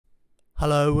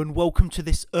Hello and welcome to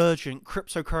this urgent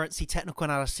cryptocurrency technical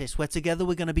analysis where together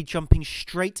we're going to be jumping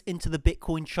straight into the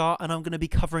Bitcoin chart and I'm going to be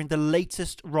covering the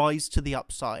latest rise to the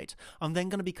upside. I'm then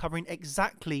going to be covering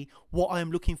exactly what I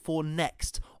am looking for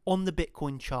next on the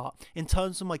Bitcoin chart in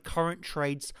terms of my current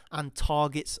trades and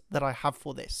targets that I have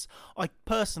for this. I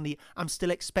personally am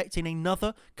still expecting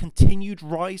another continued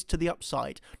rise to the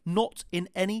upside, not in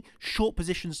any short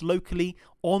positions locally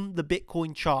on the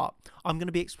Bitcoin chart. I'm going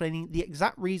to be explaining the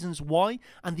exact reasons why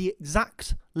and the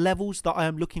exact levels that I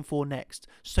am looking for next.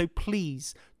 So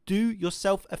please do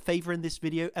yourself a favor in this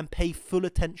video and pay full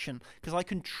attention because I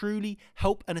can truly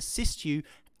help and assist you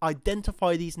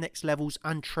identify these next levels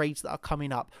and trades that are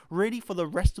coming up really for the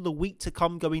rest of the week to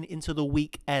come, going into the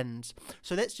weekend.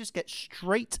 So let's just get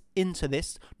straight into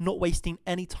this, not wasting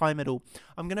any time at all.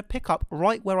 I'm going to pick up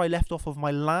right where I left off of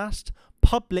my last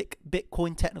public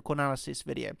Bitcoin technical analysis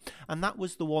video, and that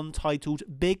was the one titled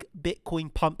Big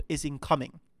Bitcoin Pump is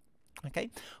Incoming.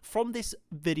 Okay, from this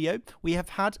video, we have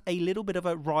had a little bit of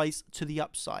a rise to the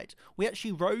upside. We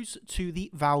actually rose to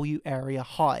the value area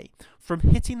high. From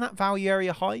hitting that value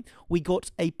area high, we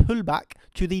got a pullback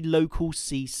to the local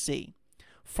CC.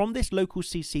 From this local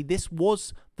CC, this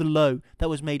was the low that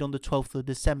was made on the 12th of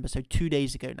December, so 2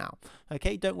 days ago now.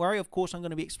 Okay, don't worry, of course, I'm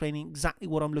going to be explaining exactly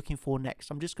what I'm looking for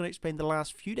next. I'm just going to explain the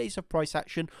last few days of price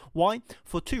action. Why?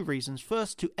 For two reasons.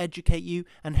 First, to educate you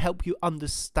and help you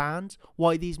understand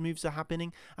why these moves are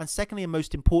happening. And secondly, and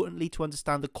most importantly, to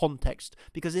understand the context.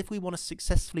 Because if we want to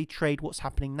successfully trade what's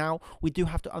happening now, we do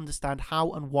have to understand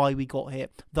how and why we got here.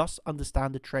 Thus,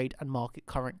 understand the trade and market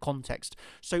current context.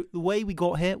 So the way we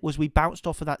got here was we bounced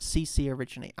off of that CC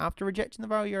originally. After rejecting the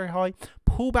value very high,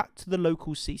 pull back to the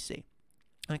local CC.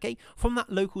 Okay, from that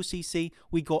local CC,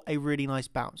 we got a really nice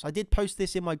bounce. I did post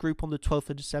this in my group on the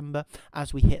 12th of December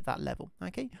as we hit that level.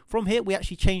 Okay, from here, we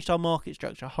actually changed our market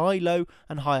structure, high, low,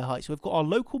 and higher high. So we've got our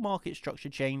local market structure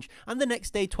change, and the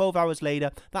next day, 12 hours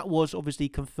later, that was obviously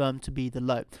confirmed to be the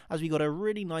low, as we got a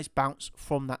really nice bounce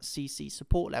from that CC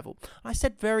support level. I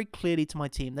said very clearly to my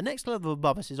team, the next level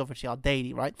above us is obviously our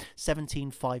daily, right?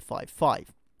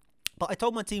 17,555. But I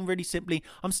told my team really simply,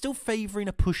 I'm still favoring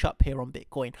a push up here on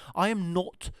Bitcoin. I am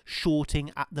not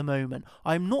shorting at the moment.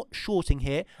 I am not shorting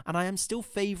here, and I am still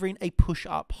favoring a push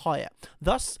up higher.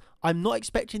 Thus, I'm not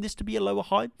expecting this to be a lower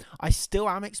high. I still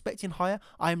am expecting higher.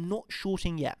 I am not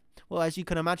shorting yet. Well, as you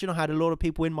can imagine, I had a lot of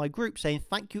people in my group saying,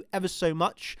 thank you ever so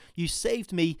much. You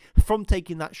saved me from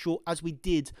taking that short as we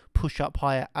did push up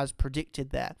higher as predicted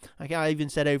there. Okay, I even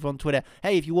said over on Twitter,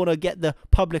 hey, if you want to get the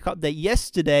public update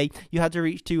yesterday, you had to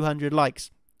reach 200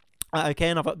 likes. Okay,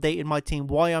 and I've updated my team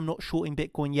why I'm not shorting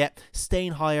Bitcoin yet,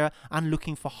 staying higher and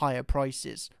looking for higher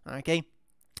prices. Okay.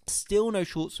 Still no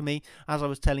shorts for me, as I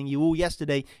was telling you all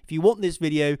yesterday. If you want this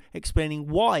video explaining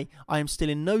why I am still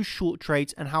in no short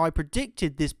trades and how I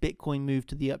predicted this Bitcoin move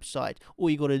to the upside, all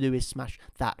you got to do is smash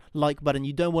that like button.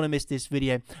 You don't want to miss this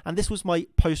video. And this was my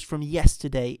post from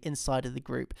yesterday inside of the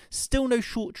group. Still no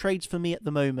short trades for me at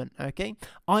the moment. Okay,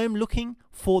 I am looking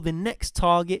for the next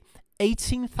target,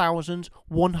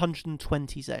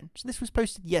 18,120 zone. So this was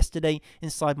posted yesterday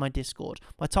inside my Discord.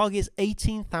 My target is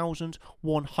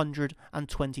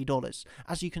 $18,120.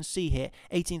 As you can see here,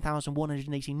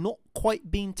 18,180, not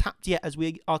quite being tapped yet as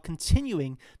we are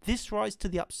continuing this rise to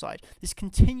the upside. This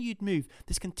continued move,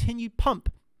 this continued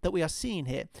pump that we are seeing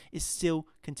here is still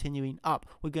continuing up.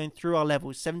 We're going through our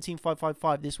levels,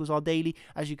 17,555. This was our daily.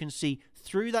 As you can see,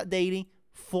 through that daily,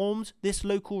 formed this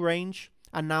local range,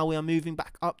 and now we are moving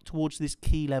back up towards this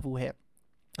key level here.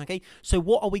 Okay, so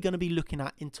what are we going to be looking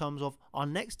at in terms of our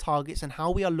next targets and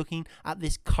how we are looking at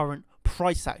this current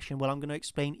price action? Well, I'm going to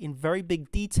explain in very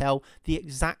big detail the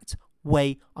exact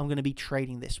way I'm going to be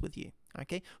trading this with you.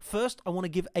 Okay, first I want to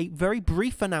give a very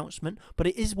brief announcement, but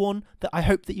it is one that I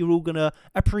hope that you're all going to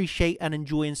appreciate and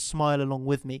enjoy and smile along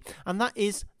with me. And that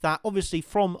is that obviously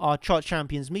from our Chart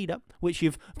Champions meetup, which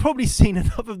you've probably seen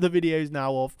enough of the videos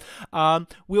now of,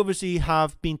 we obviously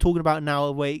have been talking about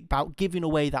about giving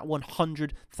away that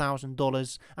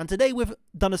 $100,000. And today we've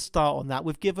done a start on that.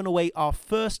 We've given away our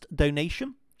first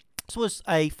donation. This was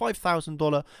a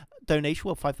 $5,000 donation,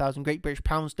 well, 5,000 Great British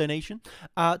Pounds donation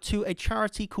to a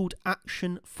charity called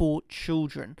Action for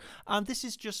Children. This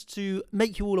is just to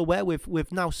make you all aware,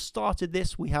 we've now started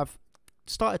this. We have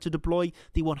started to deploy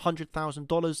the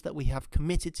 $100,000 that we have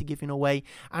committed to giving away,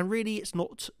 and really it's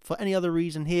not for any other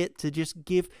reason here to just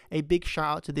give a big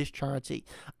shout out to this charity,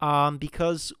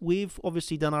 because we've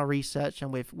obviously done our research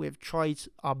and we've tried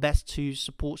our best to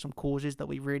support some causes that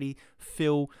we really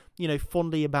feel, you know,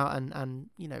 fondly about and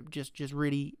you know, just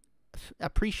really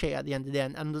appreciate at the end of the day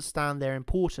and understand their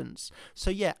importance. So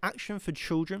yeah, Action for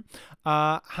Children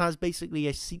has basically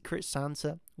a Secret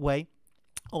Santa way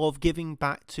of giving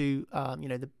back to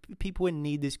the people in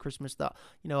need this Christmas that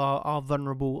are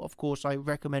vulnerable. Of course, I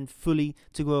recommend fully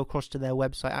to go across to their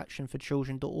website,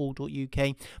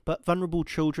 actionforchildren.org.uk. But vulnerable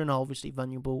children are obviously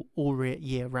vulnerable all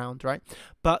year round, right?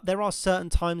 But there are certain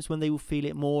times when they will feel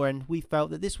it more, and we felt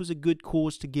that this was a good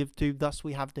cause to give to. Thus,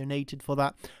 we have donated for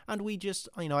that, and we just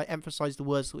I emphasize the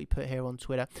words that we put here on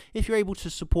Twitter. If you're able to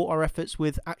support our efforts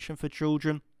with Action for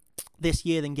Children this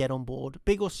year, then get on board.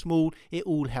 Big or small, it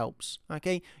all helps.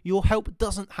 Okay, your help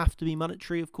doesn't have to be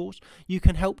monetary, of course. You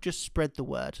can help just spread the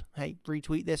word. Hey,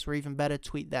 retweet this, or even better,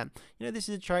 tweet them. This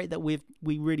is a charity that we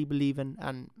really believe in,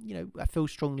 and I feel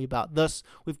strongly about. Thus,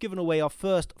 we've given away our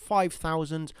first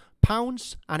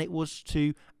 £5,000, and it was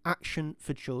to Action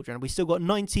for Children. We still got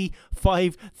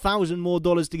 $95,000 more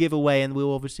to give away, and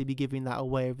we'll obviously be giving that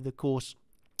away over the course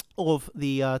of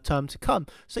the term to come.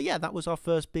 So yeah, that was our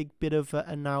first big bit of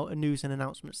news and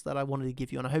announcements that I wanted to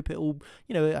give you, and I hope it all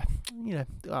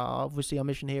obviously our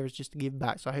mission here is just to give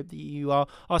back, so I hope that you are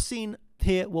seeing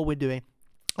here what we're doing.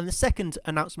 And the second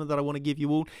announcement that I want to give you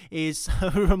all is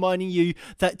reminding you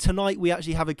that tonight we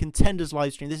actually have a contenders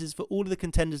live stream. This is for all of the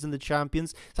contenders and the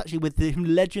champions. It's actually with the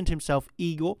legend himself,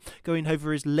 Igor, going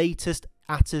over his latest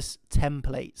Atos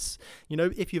templates.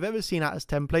 If you've ever seen Atos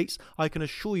templates, I can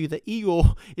assure you that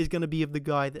Igor is going to be the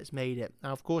guy that's made it.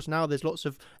 Now, of course, now there's lots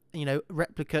of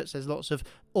replicates. There's lots of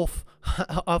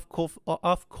off-cut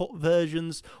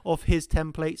versions of his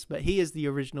templates, but he is the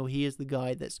original. He is the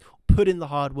guy that's put in the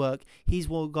hard work. He's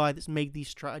one guy that's made these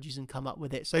strategies and come up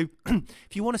with it. So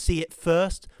if you want to see it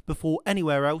first before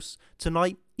anywhere else,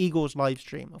 tonight, Igor's live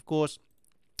stream. Of course,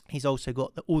 he's also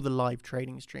got all the live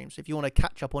trading streams. So if you want to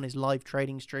catch up on his live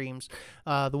trading streams,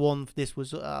 this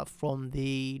was from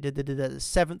the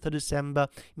 7th of December.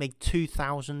 He made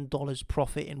 $2,000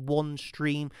 profit in one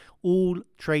stream. All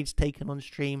trades taken on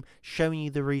stream, showing you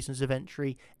the reasons of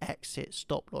entry, exit,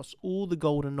 stop loss. All the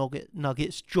golden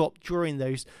nuggets dropped during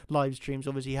those live streams.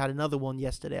 Obviously, he had another one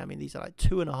yesterday. I mean, these are like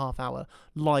 2.5 hour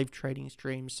live trading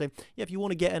streams. So yeah, if you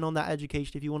want to get in on that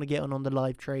education, if you want to get in on the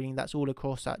live trading, that's all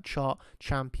across that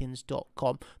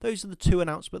chartchampions.com. Those are the two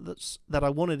announcements that I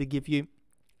wanted to give you.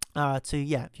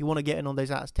 If you want to get in on those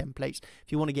Atos templates,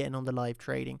 if you want to get in on the live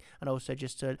trading, and also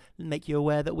just to make you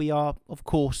aware that we are, of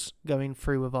course, going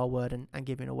through with our word and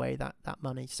giving away that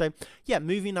money. So yeah,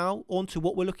 moving now on to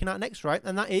what we're looking at next, right?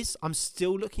 And that is, I'm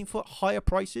still looking for higher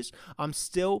prices. I'm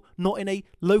still not in a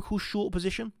local short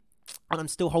position, and I'm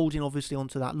still holding obviously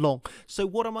onto that long. So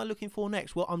what am I looking for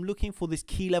next? Well, I'm looking for this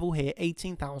key level here,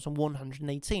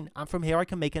 18,118, and from here I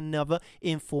can make another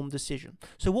informed decision.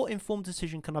 So what informed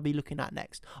decision can I be looking at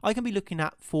next? I can be looking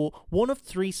at for one of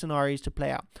three scenarios to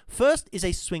play out. First is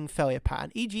a swing failure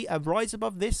pattern, e.g. a rise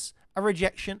above this, a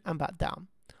rejection, and back down.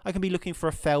 I can be looking for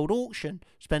a failed auction,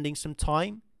 spending some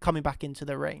time coming back into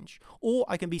the range, or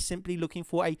I can be simply looking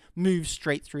for a move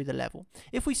straight through the level.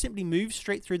 If we simply move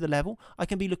straight through the level, I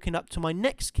can be looking up to my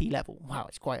next key level. Wow,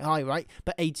 it's quite high, right?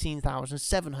 But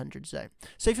 18,700 zone.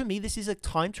 So for me, this is a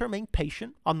time to remain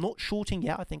patient. I'm not shorting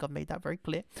yet. I think I've made that very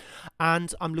clear,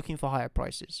 and I'm looking for higher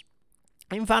prices.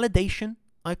 Invalidation.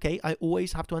 Okay, I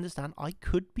always have to understand I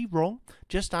could be wrong,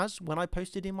 just as when I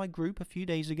posted in my group a few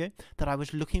days ago that I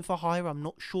was looking for higher, I'm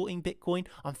not shorting Bitcoin,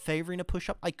 I'm favoring a push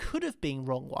up. I could have been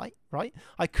wrong, right?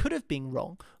 I could have been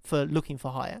wrong for looking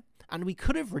for higher, and we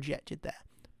could have rejected there.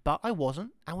 But I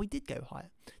wasn't, and we did go higher.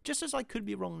 Just as I could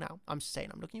be wrong now. I'm saying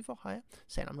I'm looking for higher,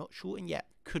 saying I'm not shorting yet.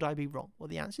 Could I be wrong? Well,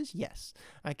 the answer is yes.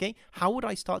 Okay, how would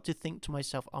I start to think to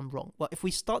myself I'm wrong? Well, if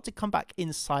we start to come back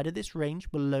inside of this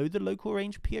range, below the local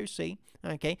range POC,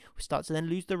 okay, we start to then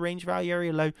lose the range value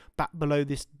area low, back below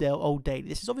this old daily.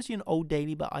 This is obviously an old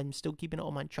daily, but I'm still keeping it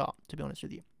on my chart, to be honest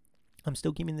with you. I'm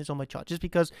still keeping this on my chart just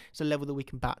because it's a level that we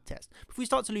can back test. If we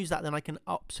start to lose that, then I can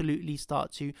absolutely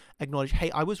start to acknowledge,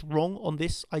 hey, I was wrong on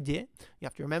this idea. You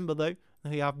have to remember, though,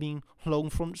 we have been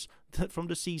long from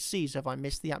the CC. So if I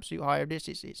miss the absolute high of this,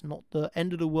 it's not the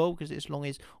end of the world, because as long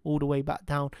as all the way back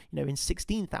down, in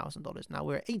 $16,000. Now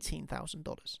we're at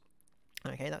 $18,000.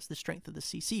 Okay, that's the strength of the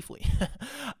CC for you.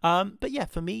 But yeah,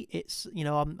 for me, it's,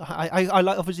 I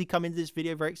like obviously come into this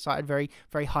video very excited, very,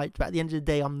 very hyped. But at the end of the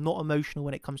day, I'm not emotional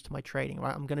when it comes to my trading,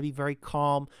 right? I'm going to be very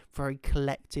calm, very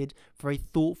collected, very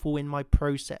thoughtful in my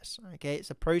process. Okay,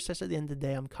 it's a process at the end of the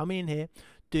day. I'm coming in here,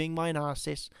 doing my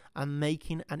analysis, and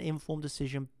making an informed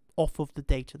decision off of the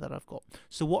data that I've got.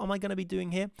 So what am I going to be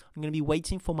doing here? I'm going to be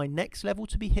waiting for my next level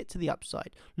to be hit to the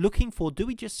upside, looking for, do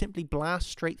we just simply blast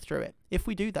straight through it? If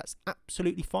we do, that's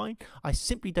absolutely fine. I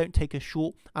simply don't take a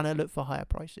short and I look for higher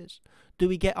prices. Do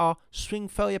we get our swing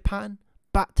failure pattern,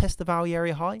 back test the value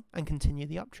area high and continue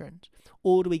the uptrend?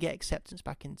 Or do we get acceptance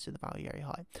back into the value area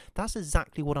high? That's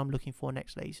exactly what I'm looking for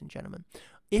next, ladies and gentlemen.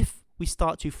 If we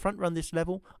start to front run this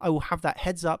level, I will have that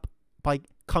heads up by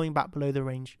coming back below the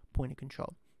range point of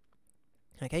control.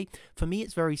 Okay, for me,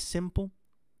 it's very simple.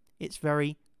 It's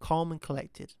very calm and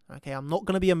collected. Okay, I'm not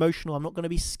going to be emotional. I'm not going to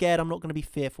be scared. I'm not going to be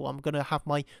fearful. I'm going to have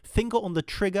my finger on the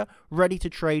trigger, ready to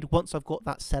trade once I've got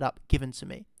that setup given to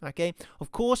me. Okay,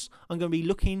 of course, I'm going to be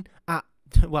looking at,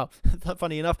 well,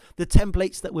 funny enough, the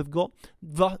templates that we've got.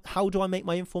 How do I make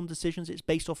my informed decisions? It's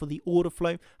based off of the order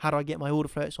flow. How do I get my order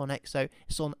flow? It's on EXO.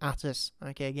 It's on Atos.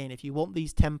 Okay, again, if you want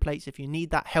these templates, if you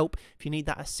need that help, if you need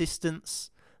that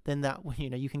assistance, then that, you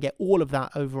know, you can get all of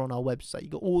that over on our website. You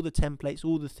got all the templates,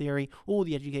 all the theory, all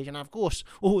the education, and of course,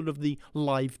 all of the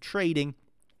live trading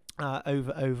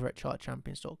over at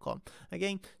chartchampions.com.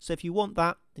 Again, so if you want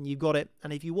that, then you've got it.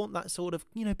 And if you want that sort of,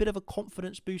 you know, bit of a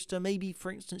confidence booster, maybe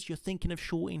for instance you're thinking of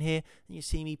shorting here and you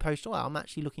see me post, oh, I'm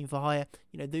actually looking for higher,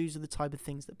 you know, those are the type of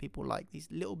things that people like, these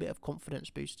little bit of confidence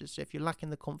boosters. So if you're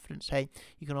lacking the confidence, hey,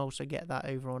 you can also get that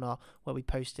over on our, where we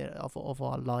post it of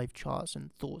our live charts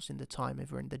and thoughts in the time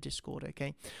over in the Discord.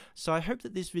 Okay, so I hope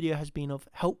that this video has been of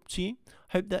help to you.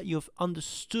 Hope that you've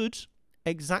understood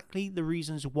exactly the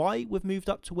reasons why we've moved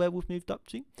up to where we've moved up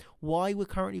to, why we're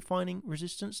currently finding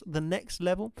resistance, the next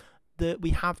level that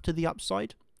we have to the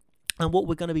upside, and what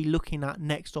we're going to be looking at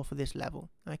next off of this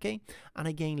level. Okay, and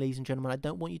again, ladies and gentlemen, I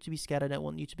don't want you to be scared. I don't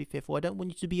want you to be fearful. I don't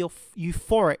want you to be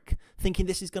euphoric thinking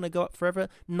this is going to go up forever,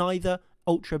 neither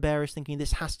ultra bearish thinking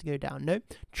this has to go down. No,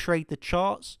 trade the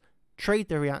charts, trade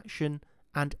the reaction,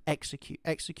 and execute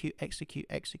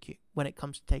when it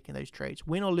comes to taking those trades.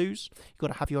 Win or lose, you've got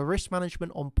to have your risk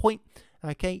management on point.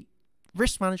 Okay,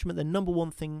 risk management, the number one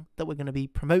thing that we're going to be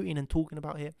promoting and talking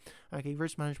about here. Okay,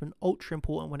 risk management, ultra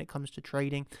important when it comes to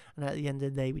trading. And at the end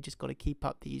of the day, we just got to keep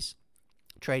up these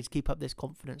trades, keep up this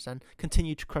confidence, and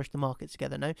continue to crush the market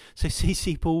together. No, so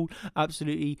CC Paul,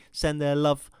 absolutely send their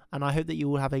love, and I hope that you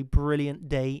will have a brilliant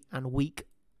day and week,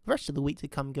 rest of the week to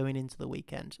come, going into the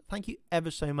weekend. Thank you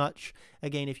ever so much.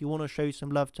 Again, if you want to show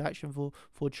some love to Action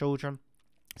for Children,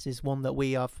 this is one that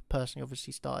we have personally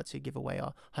obviously started to give away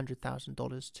our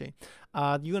 $100,000 to.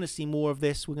 You're going to see more of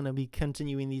this. We're going to be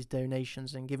continuing these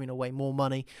donations and giving away more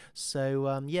money.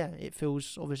 So yeah, it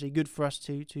feels obviously good for us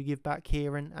to give back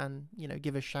here and you know,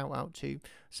 give a shout out to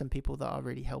some people that are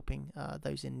really helping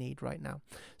those in need right now.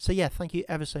 So yeah, thank you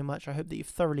ever so much. I hope that you've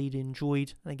thoroughly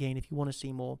enjoyed. And again, if you want to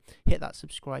see more, hit that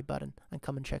subscribe button and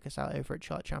come and check us out over at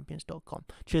chartchampions.com.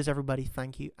 Cheers everybody,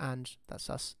 thank you, and that's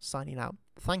us signing out.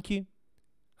 Thank you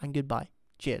and goodbye.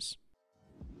 Cheers.